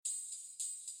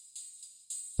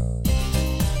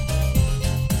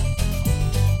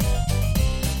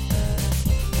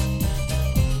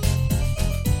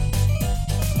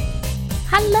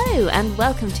Hello and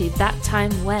welcome to That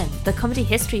Time When, the comedy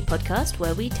history podcast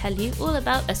where we tell you all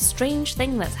about a strange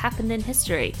thing that's happened in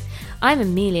history. I'm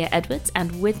Amelia Edwards,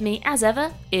 and with me, as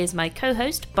ever, is my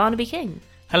co-host, Barnaby King.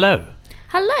 Hello.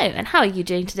 Hello, and how are you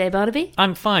doing today, Barnaby?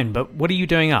 I'm fine, but what are you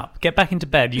doing up? Get back into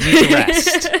bed. You need to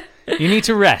rest. You need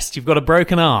to rest. You've got a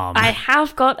broken arm.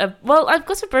 I've got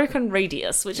a broken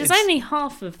radius, which is only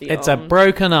half of the arm. It's a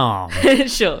broken arm.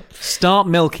 Sure. Start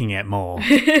milking it more.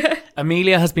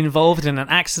 Amelia has been involved in an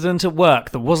accident at work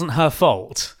that wasn't her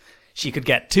fault. She could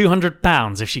get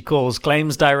 £200 if she calls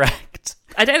Claims Direct.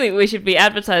 I don't think we should be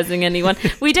advertising anyone.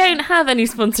 We don't have any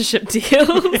sponsorship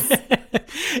deals.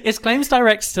 Is Claims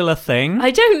Direct still a thing?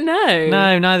 I don't know.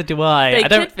 No, neither do I.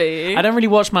 Could be. I don't really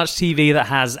watch much TV that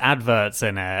has adverts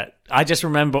in it. I just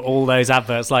remember all those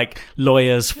adverts like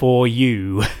Lawyers for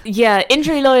You. Yeah,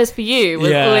 Injury Lawyers for You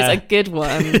was always a good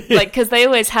one. Because they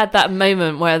always had that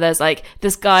moment where there's like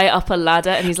this guy up a ladder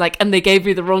and he's like, and they gave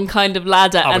me the wrong kind of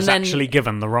ladder. I was actually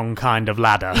given the wrong kind of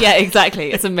ladder. Yeah,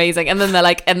 exactly. It's amazing. And then they're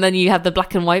like, and then you have the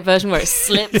black and white version where it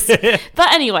slips.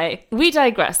 But anyway, we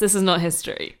digress. This is not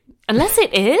history. Unless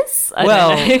it is? I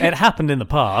don't know. It happened in the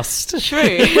past.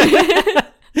 True.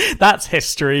 That's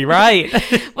history, right?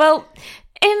 Well,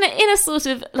 in a sort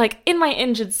of, like, in my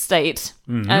injured state,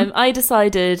 I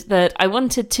decided that I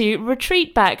wanted to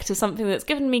retreat back to something that's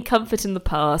given me comfort in the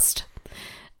past.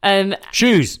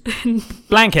 Shoes.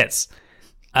 Blankets.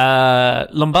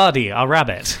 Lombardi, our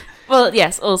rabbit. Well,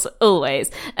 yes, also, always.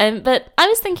 But I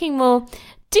was thinking more,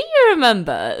 do you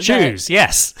remember... Shoes,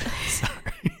 yes. Sorry.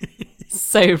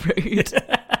 So rude.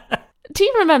 Do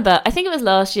you remember, I think it was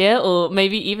last year, or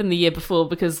maybe even the year before,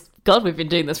 because, God, we've been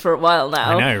doing this for a while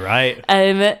now. I know, right?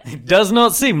 It does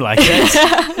not seem like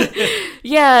it.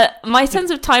 Yeah, my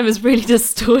sense of time has really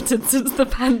distorted since the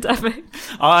pandemic.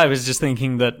 I was just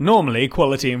thinking that normally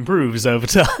quality improves over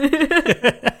time.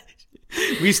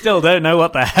 We still don't know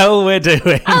what the hell we're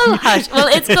doing. Oh, hush. Well,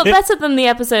 it's got better than the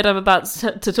episode I'm about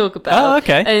to talk about. Oh,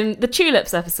 okay. The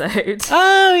Tulips episode.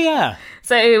 Oh, yeah.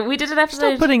 So we did an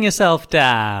episode... Stop putting yourself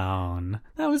down.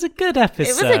 That was a good episode.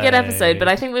 It was a good episode, but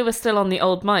I think we were still on the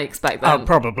old mics back then. Oh,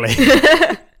 probably.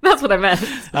 That's what I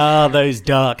meant. Those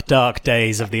dark, dark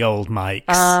days of the old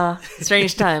mics.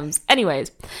 Strange times.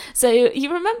 Anyways, so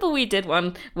you remember we did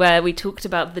one where we talked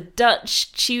about the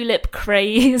Dutch tulip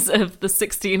craze of the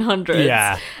 1600s?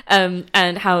 Yeah.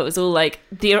 And how it was all like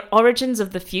the origins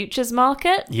of the futures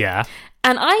market? Yeah.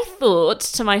 And I thought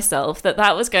to myself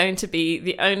that was going to be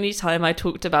the only time I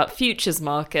talked about futures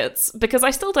markets, because I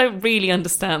still don't really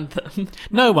understand them.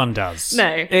 No one does.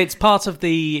 No. It's part of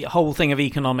the whole thing of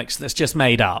economics that's just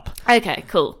made up. Okay,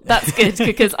 cool. That's good,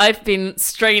 because I've been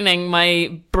straining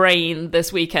my brain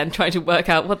this weekend trying to work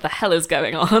out what the hell is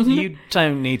going on. You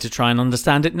don't need to try and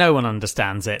understand it. No one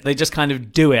understands it. They just kind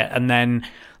of do it, and then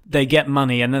they get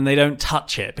money, and then they don't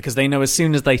touch it, because they know as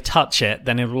soon as they touch it,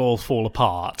 then it'll all fall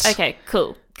apart. Okay,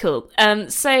 cool.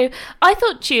 So I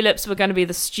thought tulips were going to be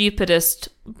the stupidest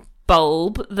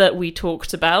bulb that we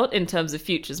talked about in terms of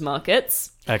futures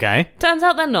markets. Okay. Turns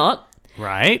out they're not.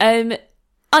 Right.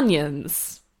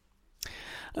 Onions.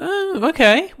 Oh,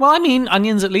 okay. Well, I mean,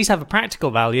 onions at least have a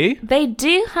practical value. They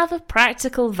do have a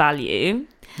practical value.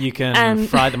 You can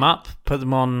fry them up, put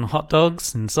them on hot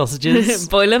dogs and sausages.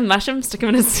 Boil them, mash them, stick them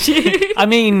in a stew. I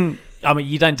mean,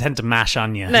 you don't tend to mash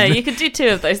onions. No, you could do two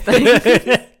of those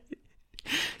things.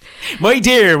 My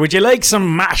dear, would you like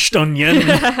some mashed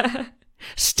onion?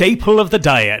 Staple of the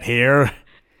diet here.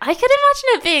 I could imagine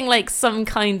it being like some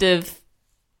kind of,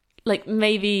 like,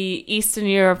 maybe Eastern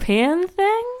European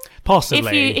thing.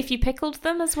 Possibly. If you pickled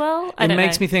them as well? It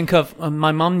makes me think of...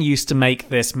 my mum used to make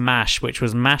this mash, which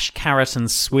was mashed carrot and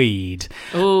swede.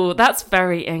 Oh, that's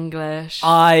very English.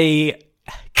 I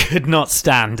could not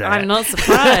stand it. I'm not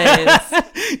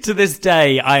surprised. To this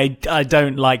day, I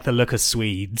don't like the look of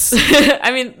Swedes.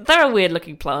 I mean, they're a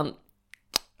weird-looking plant.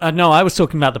 No, I was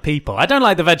talking about the people. I don't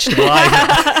like the vegetable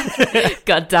either.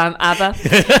 Goddamn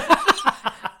ABBA.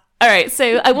 All right,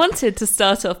 so I wanted to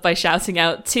start off by shouting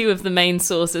out two of the main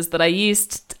sources that I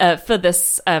used for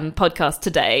this podcast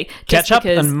today. Ketchup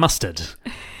and mustard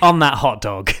on that hot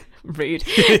dog. Rude.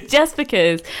 Just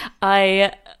because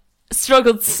I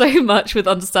struggled so much with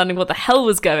understanding what the hell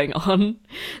was going on.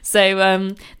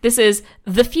 So this is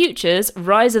The Futures,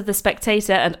 Rise of the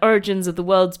Spectator and Origins of the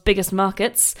World's Biggest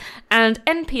Markets, and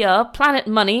NPR, Planet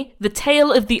Money, The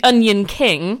Tale of the Onion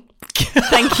King.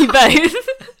 Thank you both.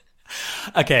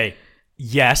 Okay,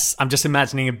 Yes, I'm just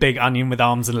imagining a big onion with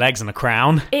arms and legs and a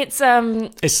crown. It's some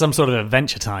sort of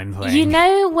Adventure Time thing. you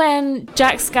know when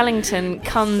Jack Skellington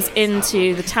comes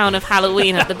into the town of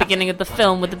Halloween at the beginning of the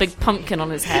film with the big pumpkin on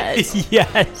his head?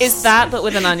 Yes. It's that, but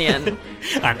with an onion.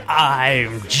 And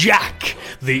I'm Jack,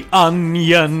 the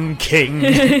Onion King.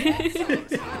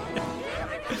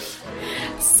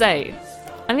 So,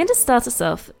 I'm going to start us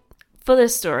off for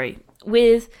this story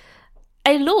with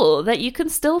a law that you can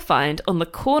still find on the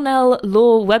Cornell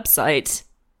Law website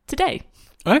today.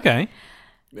 Okay.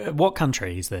 What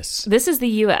country is this? This is the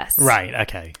US. Right,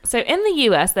 okay. So in the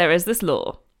US, there is this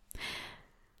law.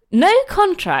 No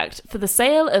contract for the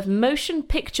sale of motion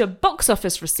picture box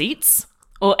office receipts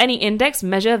or any index,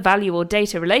 measure, value, or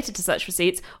data related to such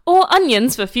receipts, or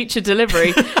onions for future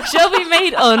delivery, shall be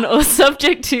made on or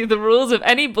subject to the rules of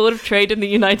any Board of Trade in the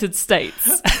United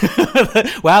States.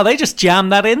 Wow, they just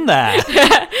jammed that in there.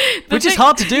 Which is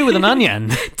hard to do with an onion.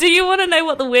 Do you want to know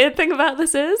what the weird thing about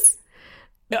this is?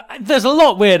 There's a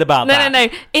lot weird about that. No.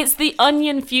 It's the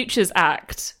Onion Futures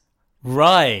Act.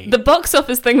 Right. The box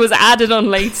office thing was added on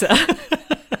later.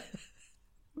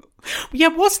 Yeah,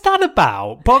 what's that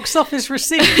about? Box office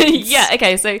receipts? Yeah,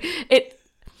 okay, so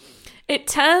it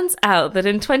turns out that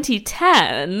in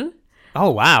 2010... Oh,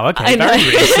 wow, okay, I know. very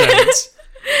recent.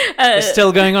 It's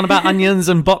still going on about onions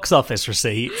and box office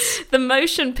receipts. The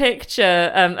Motion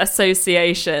Picture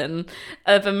Association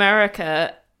of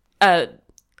America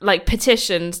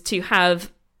petitioned to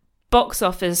have box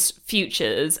office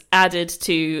futures added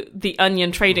to the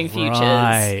Onion trading futures.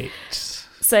 Right.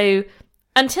 So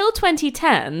until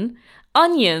 2010,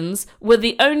 onions were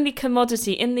the only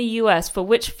commodity in the US for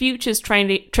which futures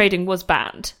trading was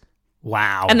banned.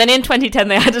 Wow. And then in 2010,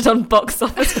 they added on box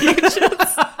office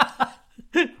futures.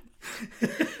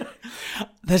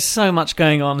 There's so much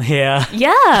going on here.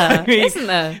 Yeah, isn't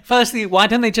there? Firstly, why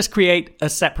don't they just create a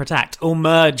separate act or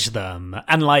merge them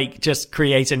and just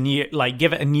create a new,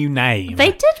 give it a new name?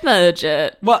 They did merge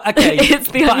it. Well, okay. It's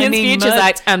the Onions Futures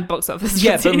Act and Box Office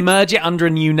Yeah, Receipts. but merge it under a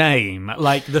new name,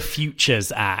 like the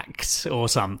Futures Act or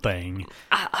something.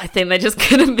 I think they just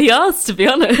couldn't be asked, to be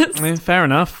honest. I mean, fair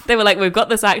enough. They were like, we've got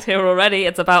this act here already.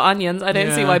 It's about onions. I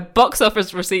don't see Yeah. why box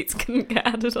office receipts couldn't get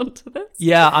added onto this.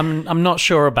 Yeah, I'm not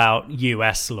sure about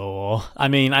US law. I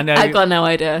mean, I know... I've got no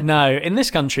idea. No, in this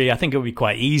country, I think it would be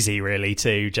quite easy, really,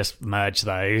 to just merge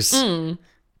those.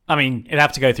 I mean, it'd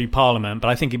have to go through Parliament, but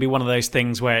I think it'd be one of those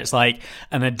things where it's like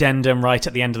an addendum right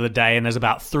at the end of the day, and there's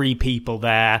about 3 people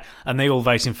there, and they all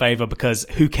vote in favour because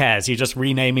who cares? You're just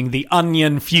renaming the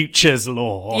Onion Futures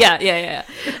Law. Yeah.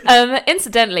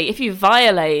 Incidentally, if you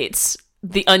violate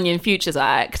the Onion Futures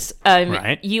Act,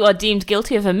 Right. you are deemed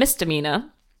guilty of a misdemeanour.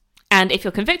 And if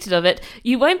you're convicted of it,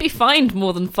 you won't be fined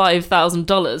more than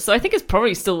 $5,000. So I think it's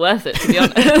probably still worth it, to be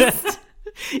honest.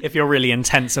 If you're really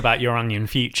intense about your Onion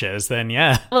Futures, then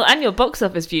yeah. Well, and your box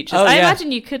office futures. Oh, I yeah.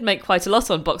 imagine you could make quite a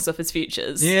lot on box office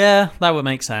futures. Yeah, that would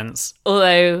make sense.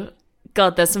 Although,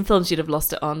 God, there's some films you'd have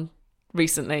lost it on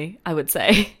recently, I would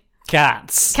say.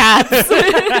 Cats.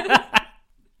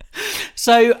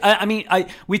 So,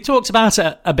 we talked about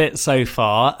it a bit so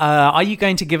far. Are you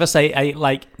going to give us a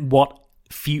what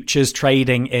futures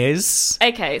trading is?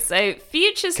 Okay, so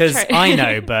futures Because I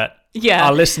know, but Yeah.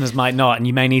 our listeners might not, and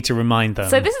you may need to remind them.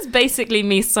 So this is basically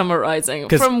me summarising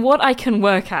from what I can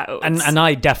work out. And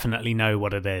I definitely know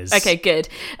what it is. Okay, good.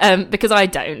 Because I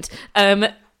don't.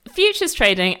 Futures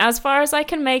trading, as far as I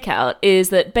can make out, is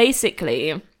that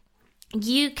basically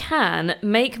you can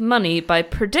make money by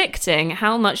predicting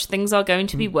how much things are going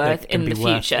to be worth in the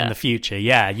future. In the future,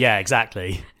 yeah,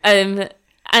 exactly.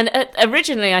 And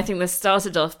originally, I think this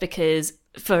started off because,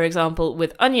 for example,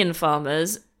 with onion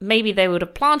farmers, maybe they would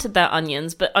have planted their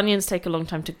onions, but onions take a long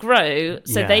time to grow,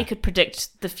 so Yeah. they could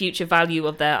predict the future value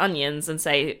of their onions and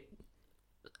say,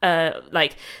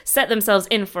 set themselves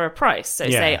in for a price. So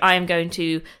Yeah. say, I am going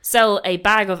to sell a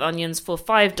bag of onions for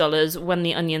 $5 when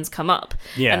the onions come up.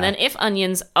 Yeah. And then if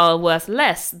onions are worth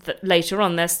less later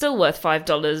on, they're still worth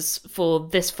 $5 for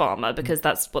this farmer because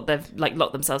that's what they've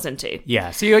locked themselves into. Yeah,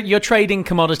 so you're trading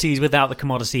commodities without the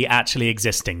commodity actually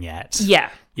existing yet. Yeah.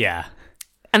 Yeah.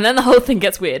 And then the whole thing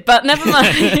gets weird, but never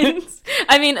mind.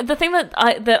 I mean, the thing that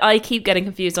I keep getting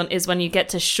confused on is when you get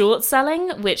to short selling,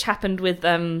 which happened with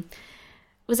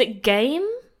was it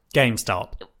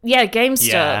GameStop. Yeah,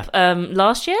 GameStop.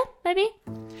 Last year, maybe?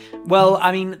 Well,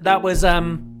 I mean, that was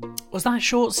that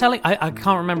short selling? I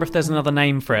can't remember if there's another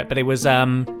name for it, but it was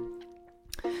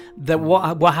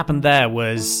what happened there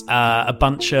was a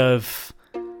bunch of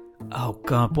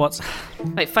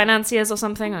Like financiers or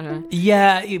something? I don't know.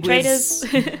 Yeah, it was Traders?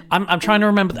 I'm trying to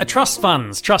remember trust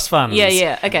funds.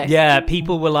 Yeah, okay. Yeah,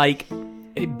 people were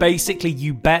basically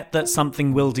you bet that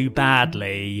something will do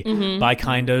badly by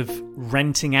kind of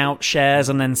renting out shares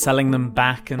and then selling them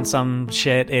back and some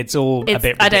shit. It's all a bit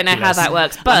ridiculous. I don't know how that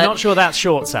works, but I'm not sure that's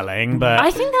short selling, but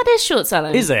I think that is short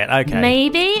selling. is it? Okay.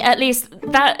 Maybe. At least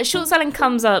that short selling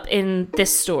comes up in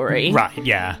this story. Right,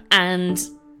 yeah. And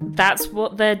that's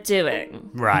what they're doing.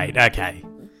 Right, okay.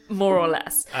 More or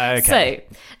less. Okay.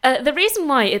 So, the reason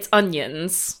why it's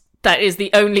onions that is the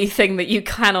only thing that you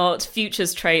cannot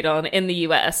futures trade on in the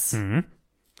US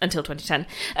until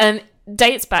 2010,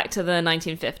 dates back to the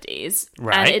 1950s.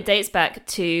 Right. And it dates back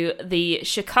to the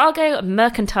Chicago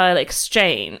Mercantile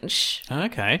Exchange.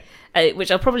 Okay. Which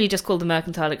I'll probably just call the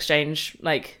Mercantile Exchange,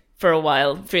 for a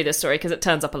while through this story, because it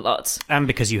turns up a lot. And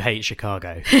because you hate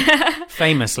Chicago.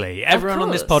 Famously. Everyone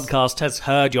on this course. podcast has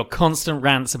heard your constant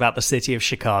rants about the city of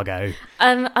Chicago.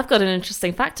 I've got an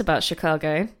interesting fact about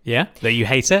Chicago. Yeah? That you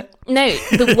hate it? No,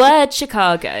 the word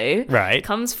Chicago Right.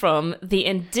 comes from the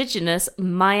indigenous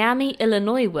Miami,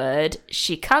 Illinois word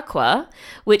Chicago,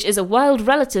 which is a wild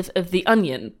relative of the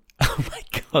onion. Oh my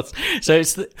god. So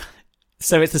it's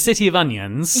the city of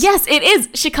onions. Yes, it is.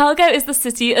 Chicago is the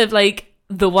city of,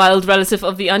 the wild relative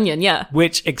of the onion, yeah.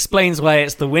 Which explains why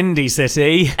it's the Windy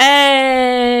City.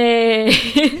 Hey!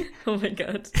 Oh my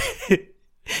god.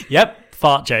 Yep,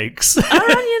 fart jokes.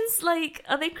 Are onions,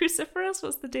 are they cruciferous?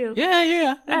 What's the deal?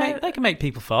 Yeah. They can make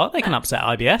people fart. They can upset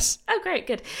IBS. Oh, great,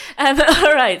 good. All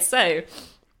right, so...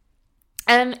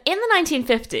 in the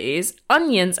 1950s,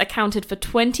 onions accounted for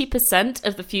 20%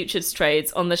 of the futures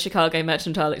trades on the Chicago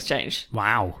Mercantile Exchange.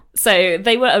 Wow. So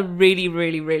they were a really,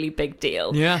 really, really big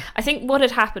deal. Yeah. I think what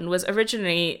had happened was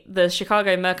originally the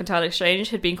Chicago Mercantile Exchange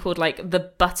had been called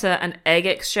the Butter and Egg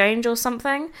Exchange or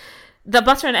something. The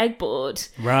Butter and Egg Board.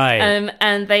 Right.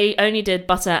 And they only did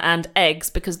butter and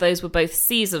eggs because those were both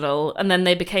seasonal, and then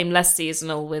they became less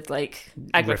seasonal with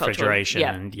agricultural. Refrigeration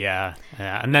Yeah. and yeah.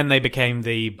 And then they became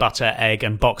the butter, egg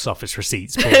and box office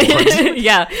receipts board.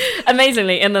 Yeah,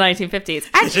 amazingly in the 1950s.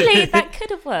 Actually, that could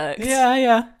have worked.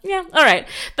 Yeah. Yeah, all right.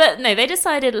 But no, they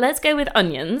decided let's go with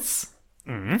onions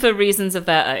for reasons of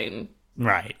their own.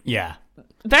 Right, yeah.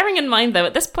 Bearing in mind, though,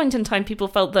 at this point in time, people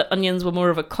felt that onions were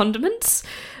more of a condiment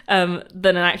than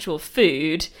an actual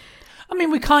food. I mean,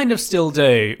 we kind of still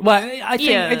do. Well, I think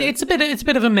Yeah. it's a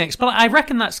bit of a mix, but I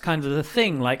reckon that's kind of the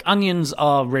thing. Onions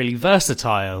are really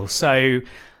versatile, so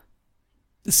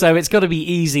it's got to be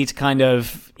easy to kind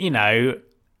of,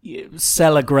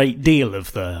 sell a great deal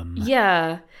of them.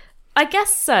 Yeah, I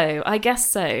guess so.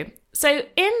 So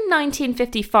in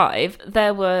 1955,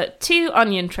 there were two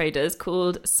onion traders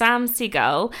called Sam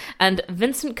Seagal and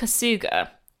Vincent Kasuga.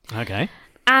 Okay.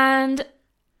 And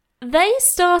they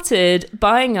started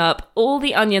buying up all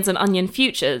the onions and onion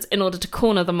futures in order to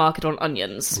corner the market on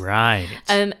onions. Right.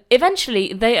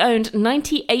 Eventually, they owned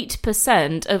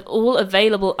 98% of all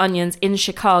available onions in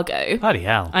Chicago. Bloody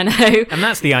hell. I know. And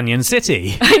that's the Onion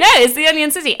City. I know, it's the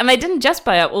Onion City. And they didn't just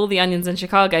buy up all the onions in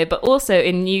Chicago, but also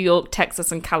in New York,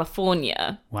 Texas, and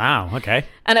California. Wow, okay.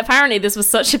 And apparently this was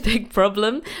such a big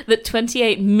problem that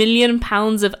 28 million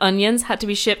pounds of onions had to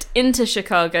be shipped into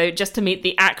Chicago just to meet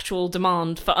the actual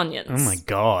demand for onions. Oh my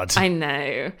god. I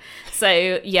know.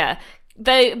 So, yeah.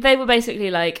 They were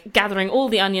basically gathering all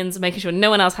the onions and making sure no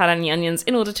one else had any onions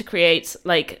in order to create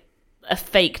a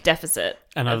fake deficit.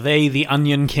 And are they the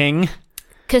Onion King?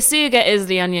 Kasuga is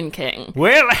the Onion King.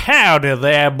 Well, howdy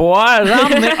there, boys.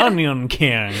 I'm the Onion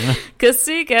King.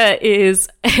 Kasuga is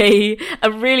a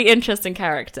really interesting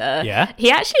character. Yeah?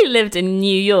 He actually lived in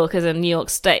New York, as in New York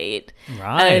State.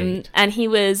 Right. And he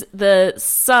was the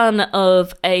son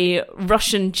of a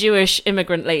Russian Jewish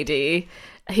immigrant lady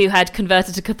who had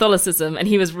converted to Catholicism, and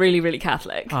he was really, really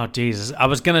Catholic. Oh, Jesus. I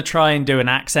was going to try and do an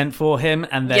accent for him,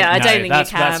 and then Yeah, I no, don't think you that's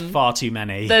can. far too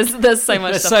many. There's so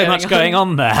much There's stuff so much going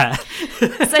on there.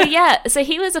 So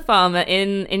he was a farmer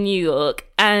in New York,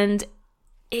 and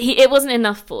it wasn't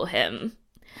enough for him.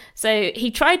 So he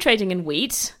tried trading in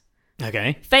wheat,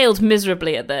 Okay. failed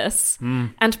miserably at this,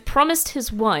 and promised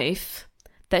his wife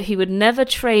that he would never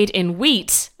trade in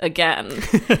wheat again.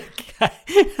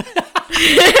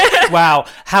 Wow,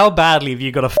 how badly have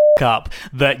you got to up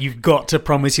that you've got to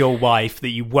promise your wife that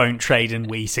you won't trade in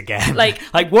wheat again? Like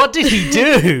what did he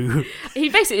do? He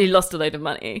basically lost a load of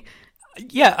money.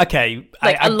 Yeah, okay,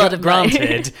 A lot of money.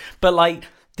 granted, but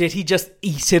did he just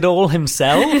eat it all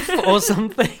himself or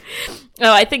something?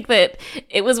 No, I think that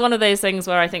it was one of those things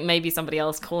where I think maybe somebody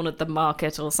else cornered the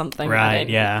market or something. Right,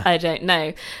 yeah. I don't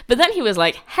know. But then he was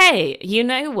like, hey, you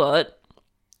know what?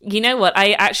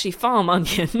 I actually farm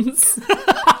onions.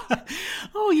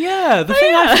 Oh, yeah, the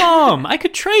thing I farm. I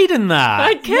could trade in that.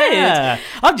 I could. Yeah.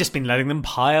 I've just been letting them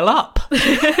pile up.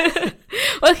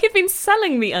 Well, he'd been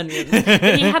selling the onions, but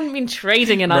he hadn't been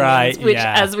trading in onions, Right, which,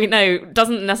 yeah. as we know,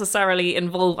 doesn't necessarily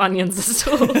involve onions at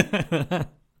all.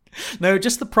 No,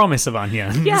 just the promise of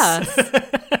onions. Yes.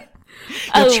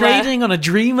 You're trading on a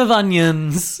dream of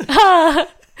onions.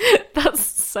 That's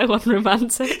so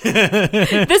unromantic.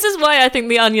 This is why I think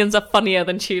the onions are funnier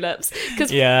than tulips.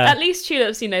 Because at least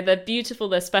tulips, you know, they're beautiful,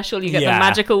 they're special. You get the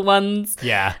magical ones.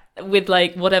 Yeah. With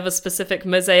like whatever specific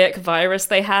mosaic virus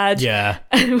they had. Yeah.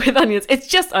 And with onions, it's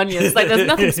just onions. Like there's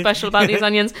nothing special about these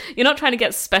onions. You're not trying to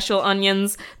get special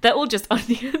onions. They're all just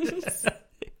onions.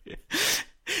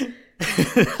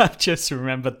 I've just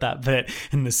remembered that bit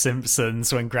in The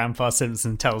Simpsons when Grandpa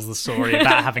Simpson tells the story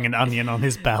about having an onion on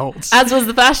his belt. As was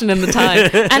the fashion in the time.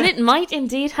 And it might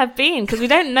indeed have been, because we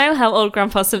don't know how old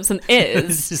Grandpa Simpson is.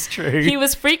 This is true. He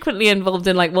was frequently involved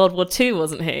in like World War II,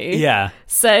 wasn't he? Yeah.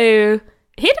 So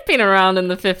he'd have been around in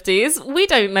the 50s. We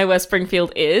don't know where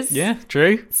Springfield is. Yeah,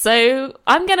 true. So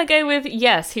I'm going to go with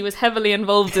yes, he was heavily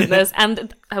involved in this,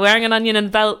 and wearing an onion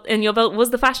in your belt was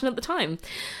the fashion at the time.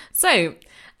 So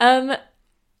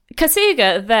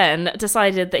Kasuga then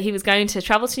decided that he was going to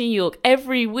travel to New York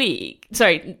every week.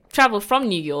 Travel from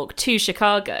New York to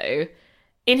Chicago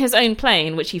in his own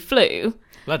plane, which he flew.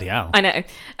 Bloody hell. I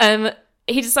know.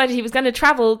 He decided he was going to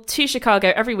travel to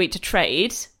Chicago every week to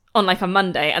trade on like a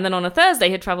Monday, and then on a Thursday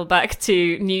he'd travel back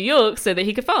to New York so that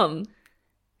he could farm.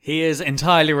 He is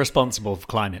entirely responsible for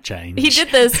climate change. He did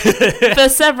this for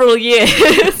several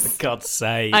years. God's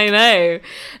sake. I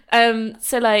know.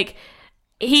 So like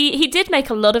he did make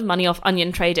a lot of money off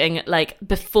onion trading like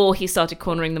before he started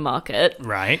cornering the market.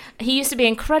 Right. He used to be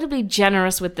incredibly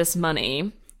generous with this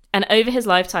money, and over his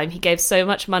lifetime he gave so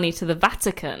much money to the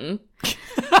Vatican.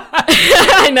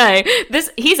 I know.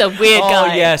 He's a weird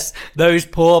guy. Oh, yes. Those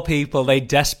poor people, they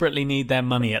desperately need their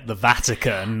money at the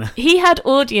Vatican. He had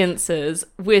audiences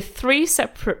with 3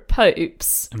 separate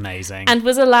popes. Amazing. And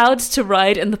was allowed to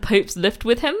ride in the Pope's lift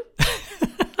with him.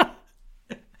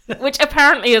 Which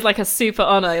apparently is like a super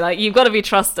honor. Like, you've got to be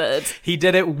trusted. He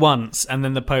did it once, and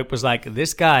then the Pope was like,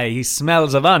 this guy, he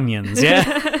smells of onions,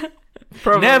 yeah?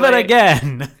 Probably. Never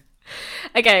again.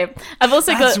 Okay, I've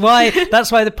also That's why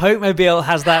the Pope Mobile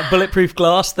has that bulletproof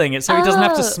glass thing. It's so he doesn't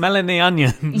have to smell any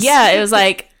onions. Yeah, it was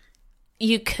like,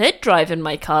 you could drive in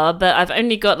my car, but I've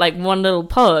only got like one little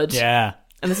pod. Yeah.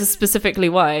 And this is specifically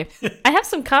why. I have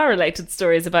some car-related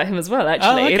stories about him as well,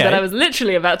 actually, that I was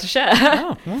literally about to share.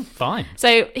 Oh, well, fine.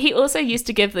 So he also used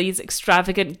to give these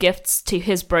extravagant gifts to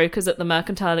his brokers at the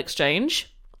Mercantile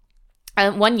Exchange.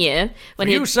 One year, when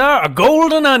you, sir, a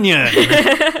golden onion.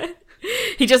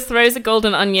 he just throws a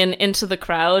golden onion into the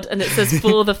crowd, and it says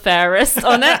 "For the Fairest"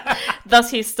 on it.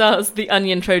 Thus, he starts the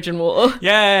Onion Trojan War.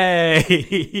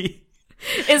 Yay!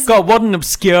 God, what an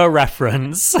obscure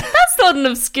reference. That's not an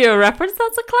obscure reference.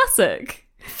 That's a classic.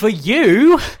 For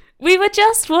you? We were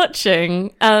just watching.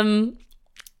 Poirot.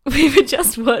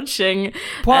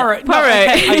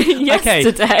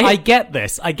 Yesterday. Okay, I get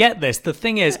this. The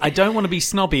thing is, I don't want to be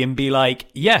snobby and be like,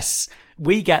 yes,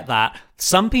 we get that.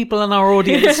 Some people in our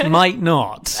audience might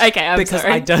not. Okay, I'm because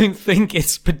sorry. I don't think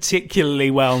it's particularly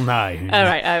well known. All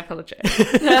right, I apologize.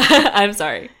 I'm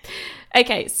sorry.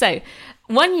 Okay, so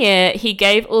one year he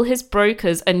gave all his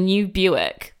brokers a new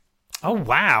Buick. Oh,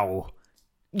 wow.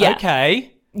 Yeah.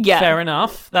 Okay. Yeah. Fair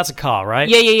enough. That's a car, right?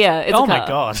 Yeah. It's a car. my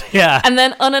God. Yeah. And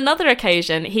then on another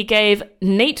occasion, he gave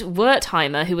Nate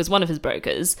Wertheimer, who was one of his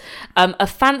brokers, a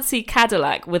fancy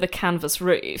Cadillac with a canvas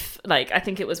roof. Like, I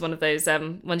think it was one of those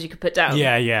ones you could put down.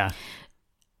 Yeah.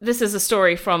 This is a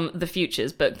story from the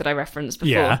Futures book that I referenced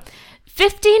before. Yeah.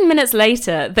 15 minutes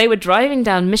later, they were driving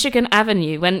down Michigan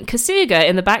Avenue when Kasuga,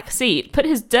 in the back seat, put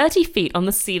his dirty feet on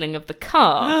the ceiling of the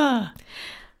car.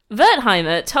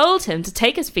 Wertheimer told him to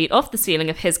take his feet off the ceiling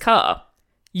of his car.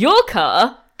 Your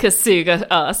car? Kasuga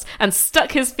asked, and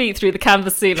stuck his feet through the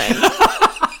canvas ceiling.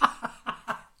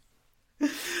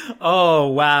 Oh,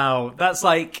 wow. That's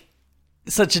like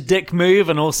such a dick move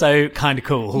and also kind of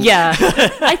cool. Yeah.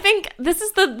 I think this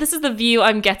is the view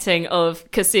I'm getting of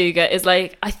Kasuga is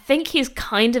like, I think he's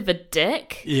kind of a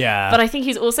dick. Yeah. But I think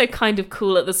he's also kind of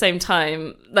cool at the same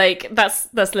time. Like,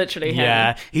 that's literally him.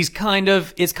 Yeah. It's kind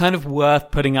of worth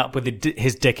putting up with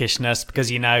his dickishness because,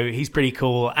 you know, he's pretty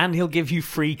cool and he'll give you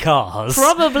free cars.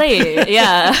 Probably,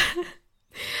 yeah.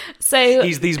 So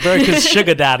he's these brokers'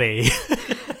 sugar daddy.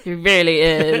 He really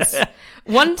is.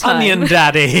 One time, Onion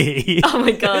daddy. Oh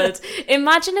my God.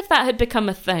 Imagine if that had become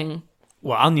a thing.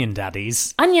 Well, onion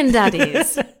daddies. Onion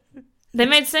daddies. They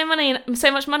made so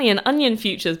much money in onion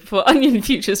futures before onion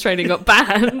futures trading got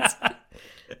banned.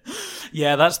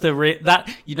 Yeah, that's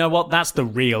you know what? That's the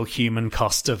real human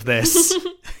cost of this.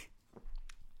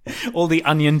 All the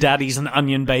onion daddies and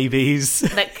onion babies.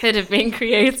 That could have been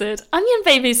created. Onion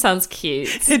baby sounds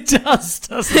cute. It does,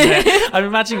 doesn't it? I'm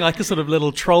imagining like a sort of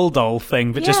little troll doll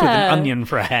thing, but just with an Yeah. onion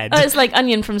for a head. Oh, it's like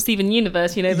Onion from Steven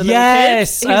Universe, you know, the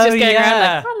Yes. little kid. He's just going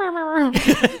yeah. around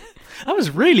like, That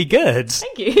was really good.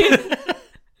 thank you.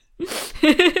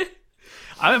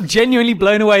 I'm genuinely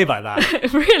blown away by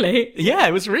that. Really? Yeah,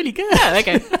 it was really good. Oh,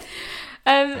 okay.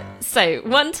 So,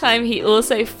 one time he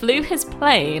also flew his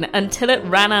plane until it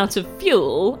ran out of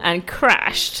fuel and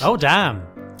crashed. Oh, damn.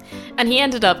 And he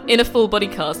ended up in a full body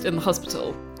cast in the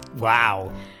hospital.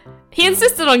 Wow. He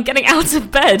insisted on getting out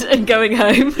of bed and going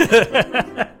home.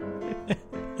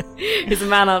 He's a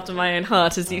man after my own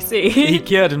heart, as you see. He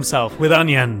cured himself with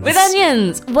onions. With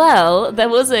onions. Well, there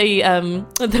was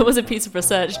a piece of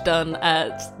research done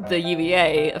at the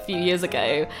UEA a few years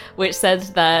ago, which said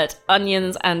that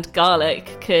onions and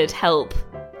garlic could help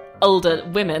older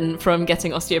women from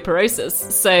getting osteoporosis.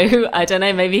 So I don't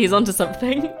know, maybe he's onto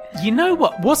something. You know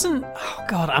what? Oh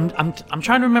God, I'm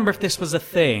trying to remember if this was a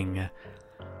thing.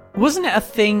 Wasn't it a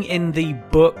thing in the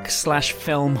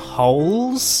book/film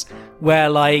Holes where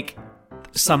like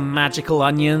some magical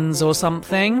onions or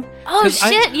something? Oh 'Cause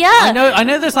shit, yeah. I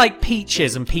know there's like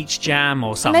peaches and peach jam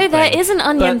or something. No, there is an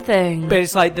onion thing. But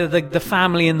it's like the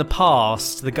family in the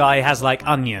past, the guy has like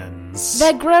onions.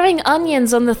 They're growing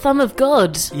onions on the thumb of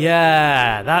God.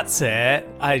 Yeah, that's it.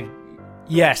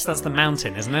 Yes, that's the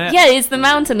mountain, isn't it? Yeah, it's the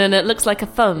mountain and it looks like a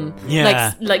thumb.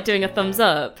 Yeah. Like doing a thumbs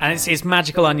up. And it's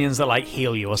magical onions that like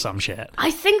heal you or some shit.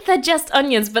 I think they're just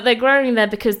onions, but they're growing there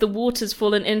because the water's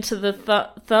fallen into the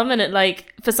thumb and it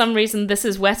like, for some reason, this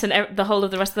is wet and the whole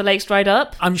of the rest of the lake's dried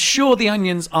up. I'm sure the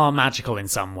onions are magical in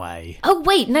some way. Oh,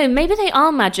 wait, no, maybe they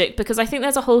are magic because I think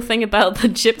there's a whole thing about the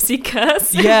gypsy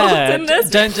curse Yeah,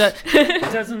 involved in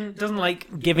this. doesn't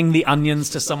like giving the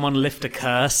onions to someone lift a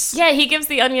curse? Yeah, he gives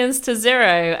the onions to Zero,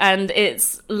 and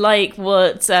it's like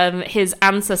what his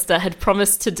ancestor had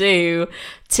promised to do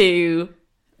to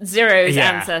Zero's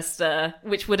ancestor,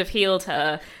 which would have healed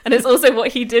her. And it's also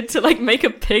what he did to like make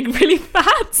a pig really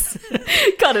fat.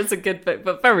 God, it's a good book,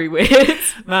 but very weird.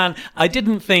 Man, I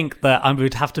didn't think that I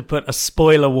would have to put a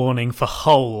spoiler warning for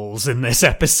Holes in this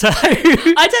episode.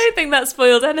 I don't think that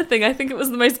spoiled anything. I think it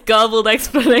was the most garbled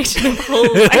explanation of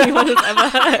holes anyone has ever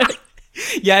heard.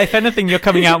 Yeah, if anything, you're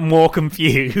coming out more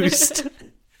confused.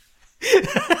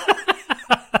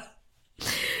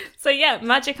 So yeah,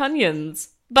 magic onions.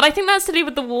 But I think that's to do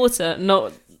with the water,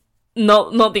 not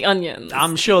the onions.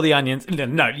 I'm sure the onions...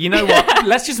 No, you know what?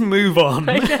 Let's just move on.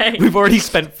 Okay. We've already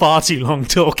spent far too long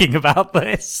talking about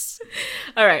this.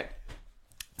 All right.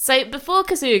 So before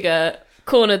Kasuga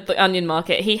cornered the onion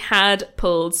market, he had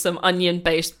pulled some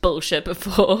onion-based bullshit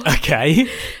before. Okay.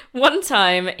 One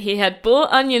time, he had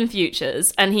bought onion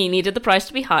futures, and he needed the price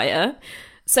to be higher,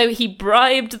 so he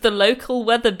bribed the local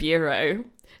weather bureau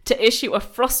to issue a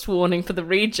frost warning for the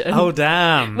region. Oh,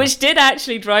 damn. Which did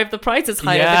actually drive the prices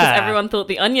higher Yeah. because everyone thought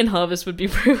the onion harvest would be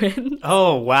ruined.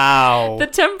 Oh, wow. The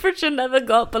temperature never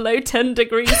got below 10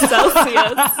 degrees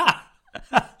Celsius.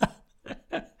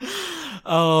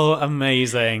 Oh,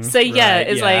 amazing. So yeah, Right,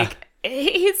 it's yeah. like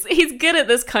he's good at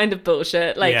this kind of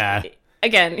bullshit. Like Yeah.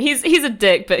 again, he's a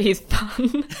dick, but he's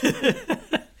fun.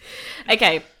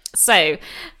 Okay, so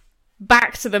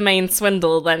back to the main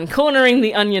swindle then, cornering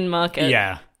the onion market.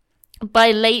 Yeah.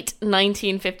 By late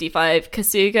 1955,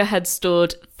 Kasuga had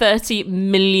stored 30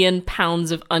 million pounds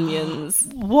of onions.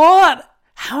 What?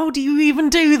 How do you even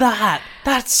do that?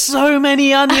 That's so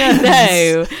many onions.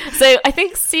 No. So I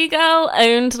think Seagull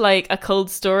owned like a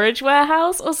cold storage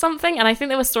warehouse or something, and I think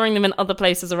they were storing them in other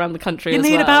places around the country You as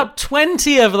need well. about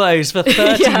 20 of those for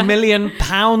 30 million Yeah.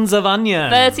 pounds of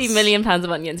onions. 30 million pounds of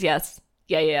onions, yes.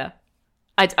 Yeah.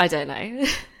 I don't know.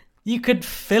 You could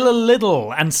fill a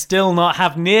little and still not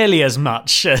have nearly as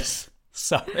much as...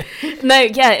 Sorry. No,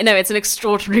 it's an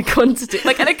extraordinary quantity.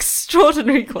 Like, an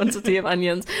extraordinary quantity of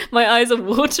onions. My eyes are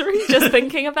watering just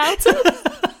thinking about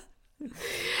it.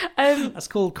 That's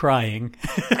called crying.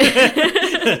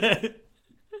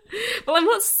 Well, I'm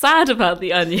not sad about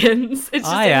the onions. It's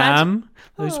just I am.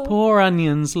 Those poor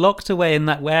onions locked away in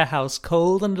that warehouse,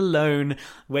 cold and alone,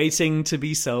 waiting to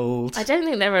be sold. I don't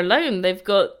think they're alone. They've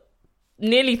got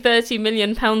nearly 30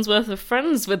 million pounds worth of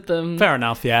friends with them. Fair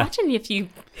enough, yeah. Imagine if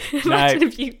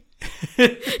you...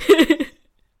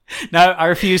 No, I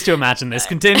refuse to imagine this.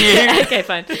 Continue. Okay,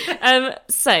 fine.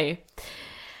 So,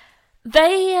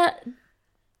 they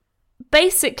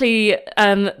basically,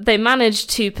 they managed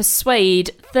to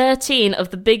persuade 13 of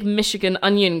the big Michigan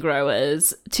onion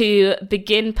growers to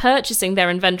begin purchasing their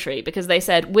inventory because they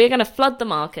said, we're going to flood the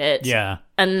market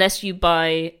unless you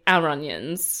buy our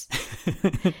onions.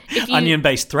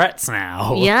 Onion-based threats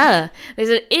now. Yeah. They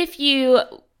said, if you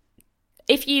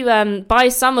buy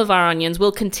some of our onions,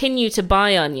 we'll continue to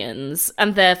buy onions,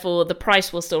 and therefore the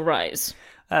price will still rise.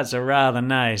 That's a rather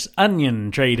nice onion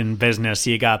trading business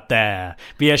you got there.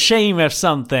 Be a shame if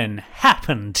something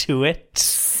happened to it.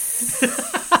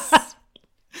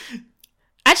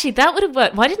 Actually, that would have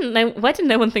worked. Why didn't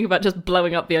no one think about just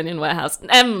blowing up the onion warehouse?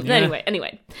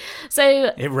 Anyway.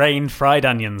 So it rained fried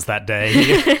onions that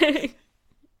day.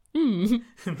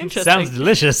 Interesting. Sounds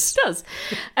delicious. It does.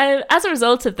 As a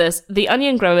result of this, the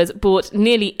onion growers bought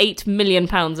nearly 8 million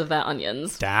pounds of their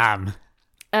onions. Damn.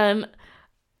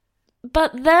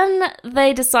 But then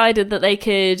they decided that they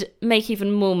could make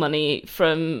even more money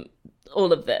from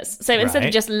all of this. So instead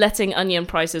of just letting onion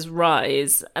prices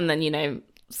rise and then,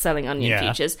 selling onion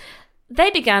futures, they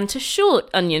began to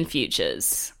short onion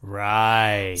futures.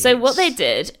 Right. So what they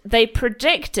did, they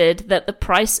predicted that the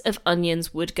price of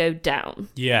onions would go down.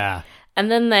 Yeah.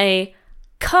 And then they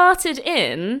carted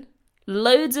in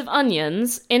loads of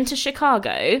onions into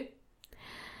Chicago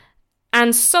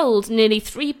and sold nearly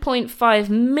 3.5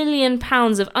 million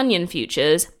pounds of onion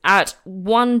futures at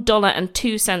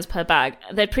 $1.02 per bag.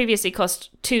 They'd previously cost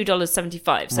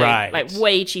 $2.75, so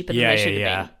way cheaper than they should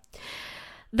have been.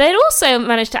 They'd also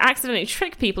managed to accidentally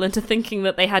trick people into thinking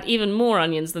that they had even more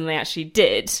onions than they actually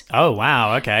did. Oh,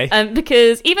 wow, okay.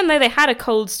 Because even though they had a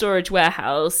cold storage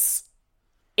warehouse,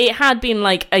 it had been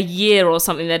like a year or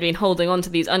something they'd been holding on to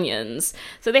these onions.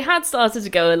 So they had started to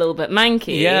go a little bit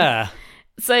manky. Yeah.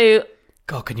 So...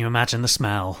 God, can you imagine the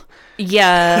smell?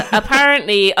 Yeah,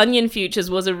 apparently onion futures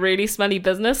was a really smelly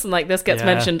business, and this gets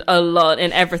mentioned a lot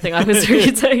in everything I was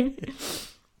reading.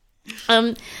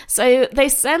 So they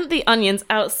sent the onions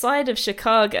outside of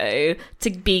Chicago to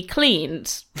be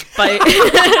cleaned by...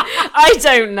 I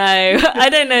don't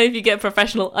know if you get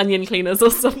professional onion cleaners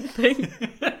or something.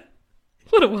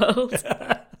 What a world.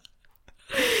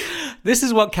 This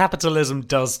is what capitalism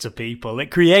does to people.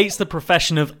 It creates the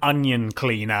profession of onion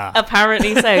cleaner.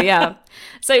 Apparently so, yeah.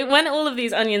 So when all of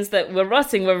these onions that were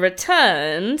rotting were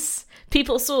returned,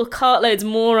 people saw cartloads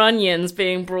more onions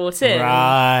being brought in.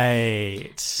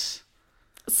 Right.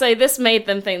 So this made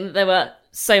them think that there were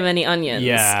so many onions.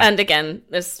 Yeah. And again,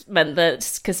 this meant that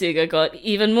Kasuga got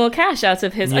even more cash out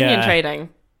of his onion trading.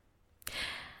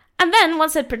 And then,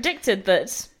 once they'd predicted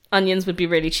that onions would be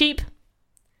really cheap,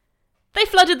 they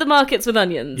flooded the markets with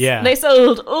onions. Yeah. They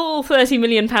sold all 30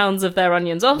 million pounds of their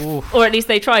onions off, or at least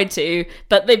they tried to,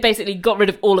 but they basically got rid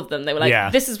of all of them. They were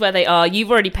like, this is where they are,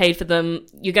 you've already paid for them,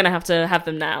 you're going to have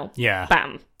them now. Yeah.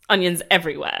 Bam. Onions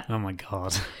everywhere. Oh my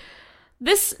God.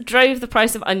 This drove the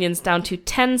price of onions down to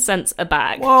 10 cents a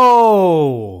bag.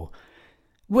 Whoa!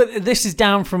 Well, this is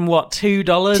down from what, $2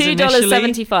 initially?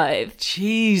 $2.75.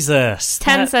 Jesus.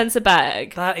 10 cents a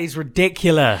bag. That is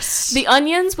ridiculous. The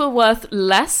onions were worth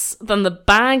less than the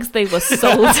bags they were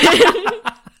sold in.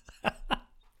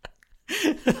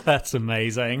 That's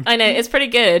amazing. I know, it's pretty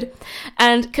good.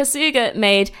 And Kasuga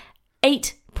made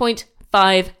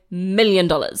 $8.5 million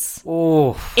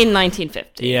in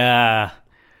 1950. Yeah.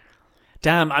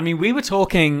 Damn, I mean, we were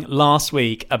talking last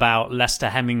week about Lester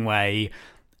Hemingway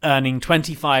earning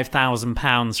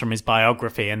 £25,000 from his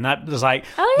biography, and that was like,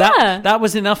 that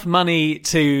was enough money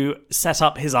to set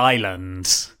up his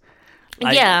island.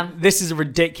 This is a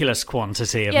ridiculous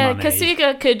quantity of money. Yeah,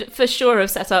 Kasuga could for sure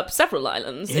have set up several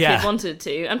islands if he wanted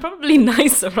to, and probably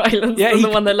nicer islands than the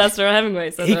one that Lester Hemingway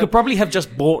set up. He could probably have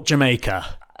just bought Jamaica.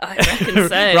 I reckon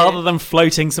so. Rather than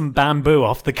floating some bamboo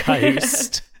off the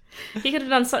coast. He could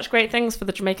have done such great things for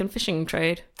the Jamaican fishing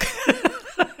trade.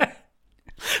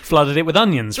 Flooded it with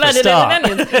onions for a start. It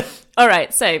with onions. All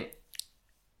right, so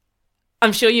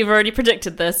I'm sure you've already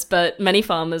predicted this, but many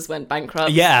farmers went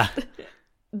bankrupt. Yeah.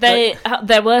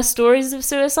 There were stories of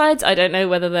suicides. I don't know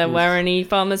whether there were any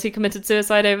farmers who committed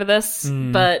suicide over this,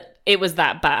 but it was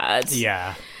that bad.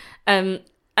 Yeah.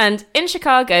 And in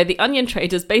Chicago, the onion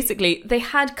traders basically, they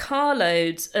had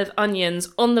carloads of onions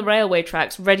on the railway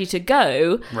tracks ready to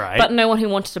go, but no one who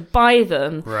wanted to buy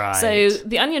them. Right. So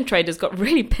the onion traders got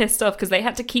really pissed off because they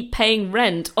had to keep paying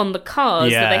rent on the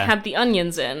cars that they had the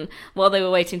onions in while they were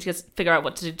waiting to figure out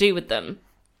what to do with them.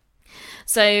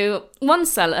 So one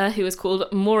seller, who was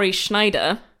called Maury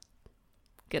Schneider,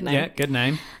 good name. Yeah, good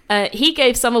name. He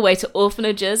gave some away to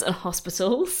orphanages and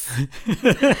hospitals.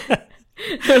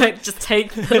 Like, just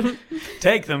take them.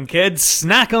 Take them, kids.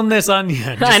 Snack on this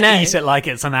onion. Just eat it like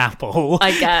it's an apple.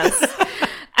 I guess.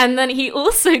 And then he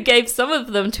also gave some of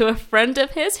them to a friend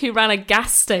of his who ran a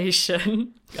gas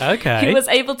station. Okay. He was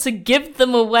able to give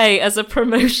them away as a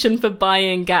promotion for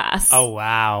buying gas. Oh,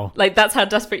 wow. Like, that's how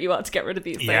desperate you are to get rid of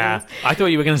these things. I thought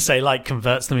you were going to say, like,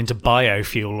 converts them into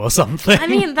biofuel or something. I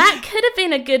mean, that could have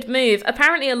been a good move.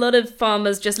 Apparently, a lot of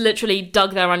farmers just literally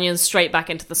dug their onions straight back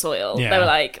into the soil. Yeah. They were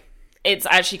like, it's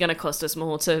actually going to cost us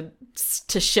more to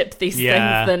ship these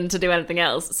Yeah. things than to do anything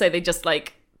else. So they just,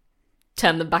 like,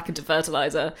 turn them back into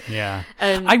fertilizer. Yeah.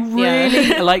 Um, I really,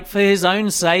 yeah. like, for his own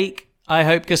sake, I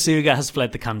hope Kasuga has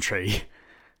fled the country.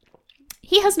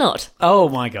 He has not. Oh,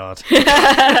 my God.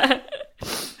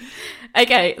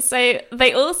 Okay, so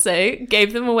they also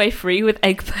gave them away free with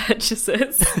egg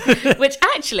purchases, which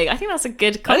actually, I think that's a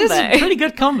good combo. That is a pretty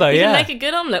good combo, You yeah. can make a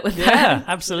good omelette with Yeah, them.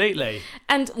 absolutely.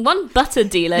 And one butter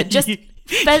dealer just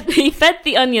fed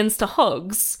the onions to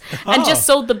hogs and Oh. just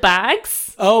sold the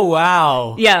bags. Oh,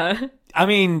 wow. Yeah, I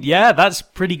mean, yeah, that's a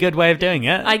pretty good way of doing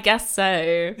it. I guess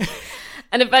so.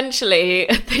 And eventually,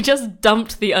 they just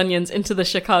dumped the onions into the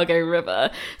Chicago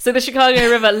River. So the Chicago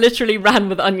River literally ran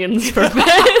with onions for a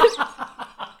bit.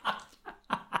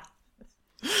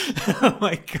 Oh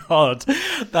my God.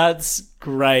 That's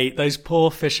great. Those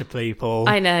poor fisher people.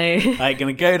 I know. Like,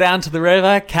 gonna go down to the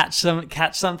river, catch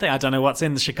something. I don't know what's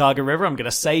in the Chicago River. I'm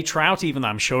gonna say trout, even though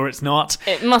I'm sure it's not.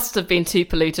 It must have been too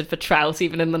polluted for trout,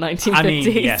 even in the 1950s. I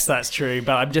mean, yes, that's true.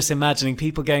 But I'm just imagining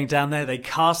people going down there. They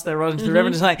cast their rod into the river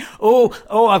and it's like,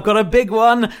 oh, I've got a big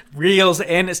one. Reels it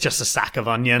in. It's just a sack of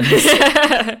onions.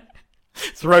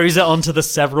 Throws it onto the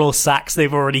several sacks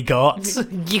they've already got.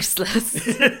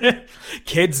 Useless.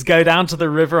 Kids go down to the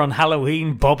river on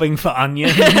Halloween bobbing for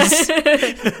onions.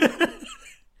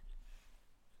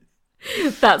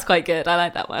 That's quite good. I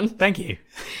like that one. Thank you.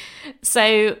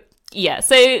 So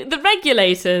the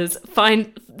regulators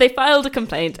filed a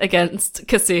complaint against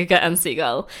Kasuga and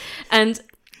Seagull. And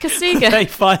Kasuga...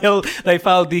 They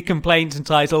filed the complaint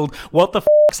entitled, "What the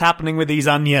f***'s happening with these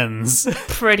onions?"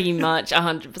 pretty much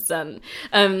 100%.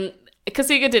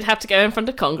 Kasuga did have to go in front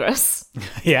of Congress.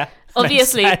 Yeah.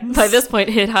 Obviously, makes sense. by this point,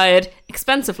 he'd hired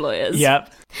expensive lawyers.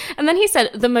 Yep. And then he said,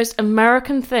 the most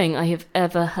American thing I have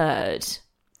ever heard.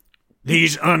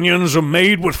 These onions are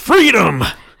made with freedom.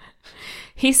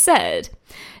 He said,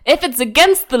 if it's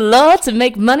against the law to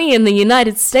make money in the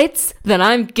United States, then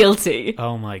I'm guilty.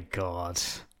 Oh my God.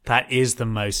 That is the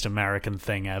most American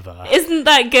thing ever. Isn't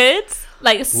that good?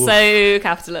 Like, so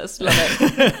capitalist. Love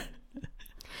it.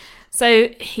 So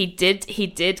he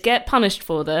did get punished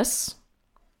for this.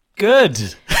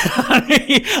 Good. I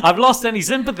mean, I've lost any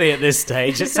sympathy at this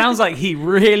stage. It sounds like he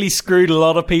really screwed a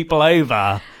lot of people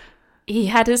over. He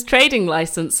had his trading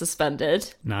license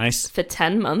suspended Nice. for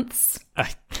 10 months.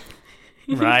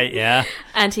 Right, yeah.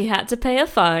 And he had to pay a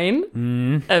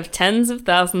fine of tens of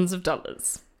thousands of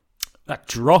dollars. A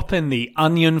drop in the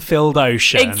onion-filled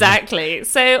ocean. Exactly.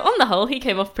 So on the whole, he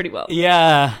came off pretty well.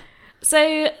 Yeah.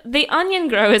 So the onion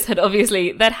growers had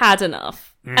they'd had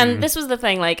enough. And this was the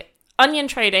thing, like, onion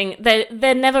trading,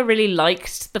 they never really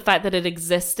liked the fact that it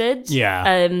existed. Yeah.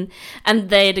 And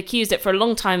they'd accused it for a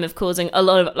long time of causing a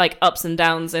lot of, like, ups and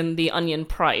downs in the onion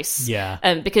price.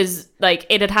 Yeah. Because, like,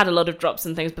 it had a lot of drops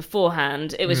and things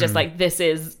beforehand. It was just like, this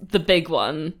is the big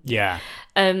one. Yeah.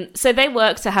 So they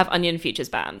worked to have onion futures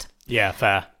banned. Yeah,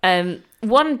 fair.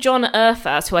 One John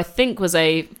Urfas, who I think was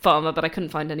a farmer, but I couldn't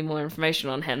find any more information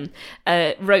on him,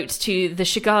 wrote to the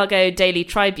Chicago Daily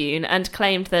Tribune and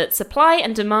claimed that supply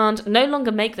and demand no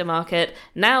longer make the market.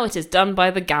 Now it is done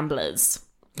by the gamblers.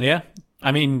 Yeah.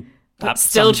 I mean, that's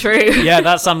Still true. Yeah,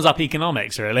 that sums up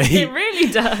economics, really. It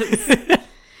really does.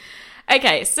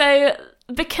 Okay, so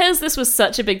because this was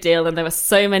such a big deal and there were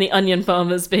so many onion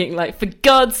farmers being like, for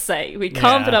God's sake, we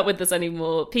can't Yeah. put up with this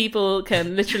anymore. People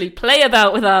can literally play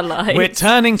about with our lives. We're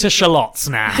turning to shallots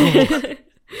now.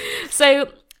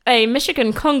 So a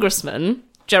Michigan congressman,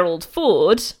 Gerald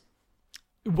Ford,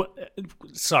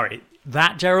 Sorry,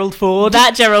 that Gerald Ford?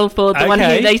 the one who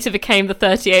Okay. later became the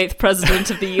 38th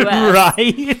president of the US,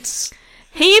 Right.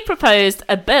 he proposed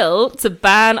a bill to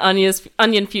ban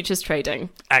onion futures trading.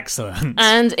 Excellent.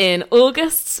 And in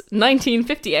August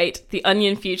 1958, the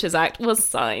Onion Futures Act was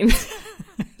signed.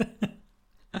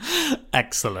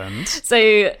 Excellent.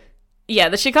 So, yeah,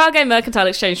 the Chicago Mercantile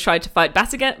Exchange tried to fight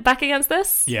back against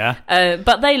this. Yeah.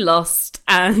 But they lost,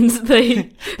 and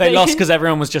they Lost because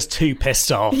everyone was just too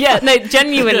pissed off. Yeah, no,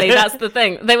 genuinely, that's the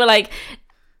thing. They were like,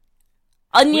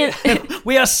 onion...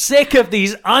 We are sick of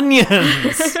these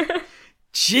onions.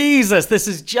 Jesus, this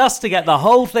is just to get the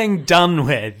whole thing done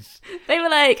with. They were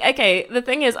like, okay, the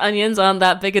thing is, onions aren't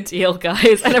that big a deal,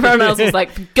 guys. And everyone else was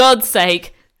like, for God's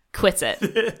sake, quit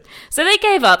it. So they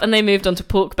gave up and they moved on to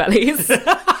pork bellies.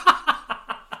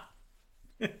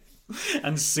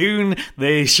 And soon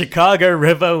the Chicago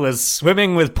River was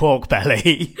swimming with pork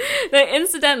belly. No,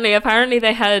 incidentally, apparently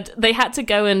they had to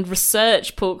go and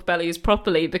research pork bellies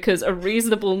properly because a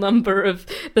reasonable number of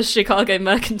the Chicago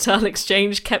Mercantile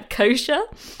Exchange kept kosher.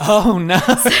 Oh no.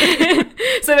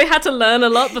 So they had to learn a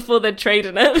lot before they'd trade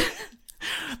in it.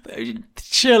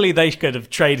 Surely they could have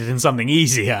traded in something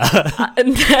easier.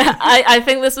 I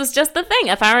think this was just the thing.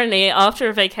 Apparently, after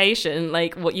a vacation,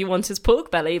 like, what you want is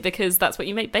pork belly because that's what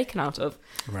you make bacon out of.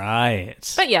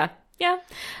 Right. But yeah.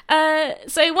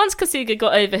 So once Kasuga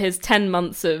got over his 10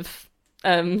 months of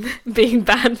being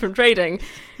banned from trading...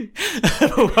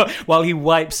 While he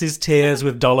wipes his tears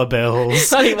with dollar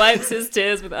bills. While he wipes his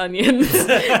tears with onions,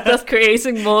 thus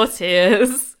creating more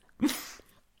tears.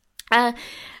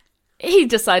 He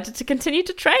decided to continue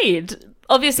to trade.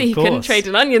 Obviously, he couldn't trade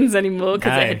in onions anymore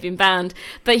because it had been banned,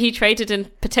 but he traded in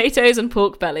potatoes and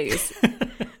pork bellies,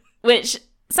 which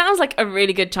sounds like a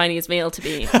really good Chinese meal, to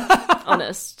be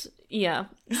honest. Yeah.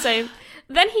 So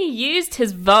then he used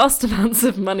his vast amounts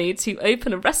of money to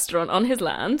open a restaurant on his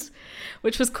land,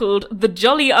 which was called the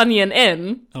Jolly Onion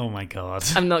Inn. Oh my God.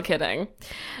 I'm not kidding.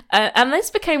 And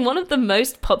this became one of the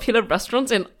most popular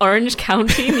restaurants in Orange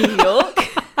County, New York.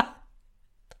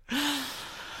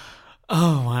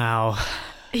 Oh, wow.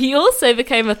 He also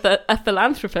became a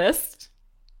philanthropist.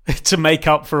 To make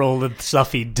up for all the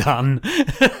stuff he'd done.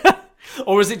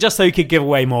 Or was it just so he could give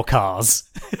away more cars?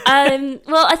 Well,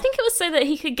 I think it was so that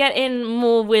he could get in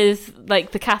more with,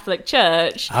 like, the Catholic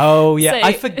Church. Oh, yeah. So...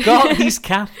 I forgot he's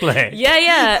Catholic.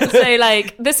 Yeah. So,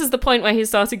 like, this is the point where he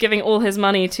started giving all his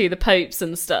money to the popes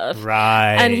and stuff.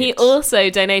 Right. And he also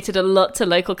donated a lot to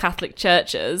local Catholic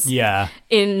churches. Yeah.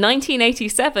 In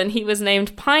 1987, he was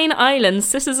named Pine Island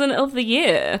Citizen of the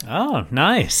Year. Oh,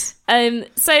 nice.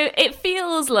 So it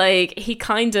feels like he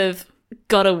kind of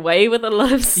got away with a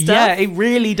lot of stuff. Yeah, it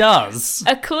really does.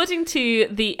 According to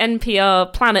the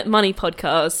NPR Planet Money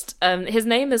podcast, his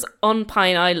name is on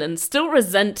Pine Island still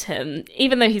resent him,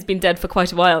 even though he's been dead for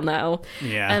quite a while now.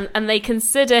 Yeah. And they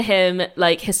consider him,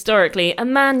 like, historically, a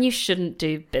man you shouldn't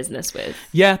do business with.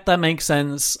 Yeah, that makes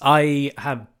sense. I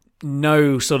have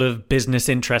no sort of business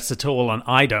interests at all, and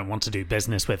I don't want to do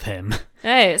business with him.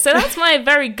 Hey, so that's my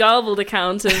very garbled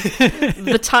account of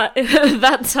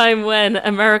that time when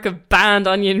America banned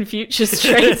onion futures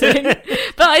trading.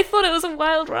 But I thought it was a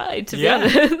wild ride, to be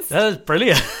honest. That was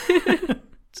brilliant.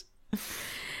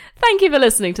 Thank you for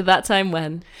listening to That Time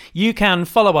When. You can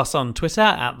follow us on Twitter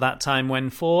at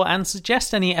ThatTimeWhen4 and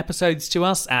suggest any episodes to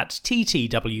us at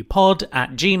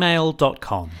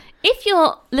ttwpod@gmail.com. If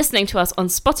you're listening to us on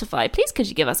Spotify, please could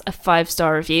you give us a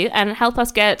 5-star review and help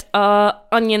us get our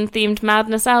onion-themed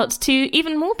madness out to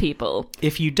even more people.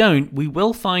 If you don't, we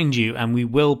will find you and we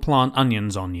will plant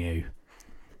onions on you.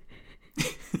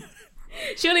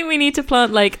 Surely we need to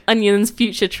plant, like, onions'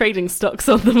 future trading stocks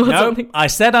on them or something. I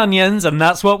said onions and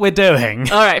that's what we're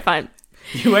doing. All right, fine.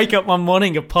 You wake up one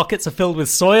morning, your pockets are filled with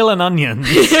soil and onions.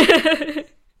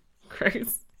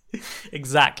 Gross.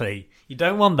 Exactly. You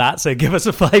don't want that, so give us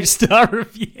a 5-star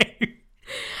review.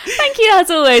 Thank you, as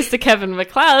always, to Kevin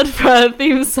MacLeod for our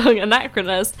theme song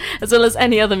Anachronist, as well as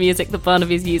any other music that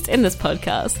Barnaby's used in this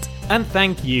podcast. And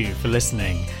thank you for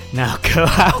listening. Now go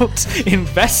out,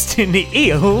 invest in the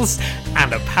eels,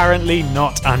 and apparently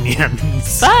not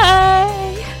onions. Bye!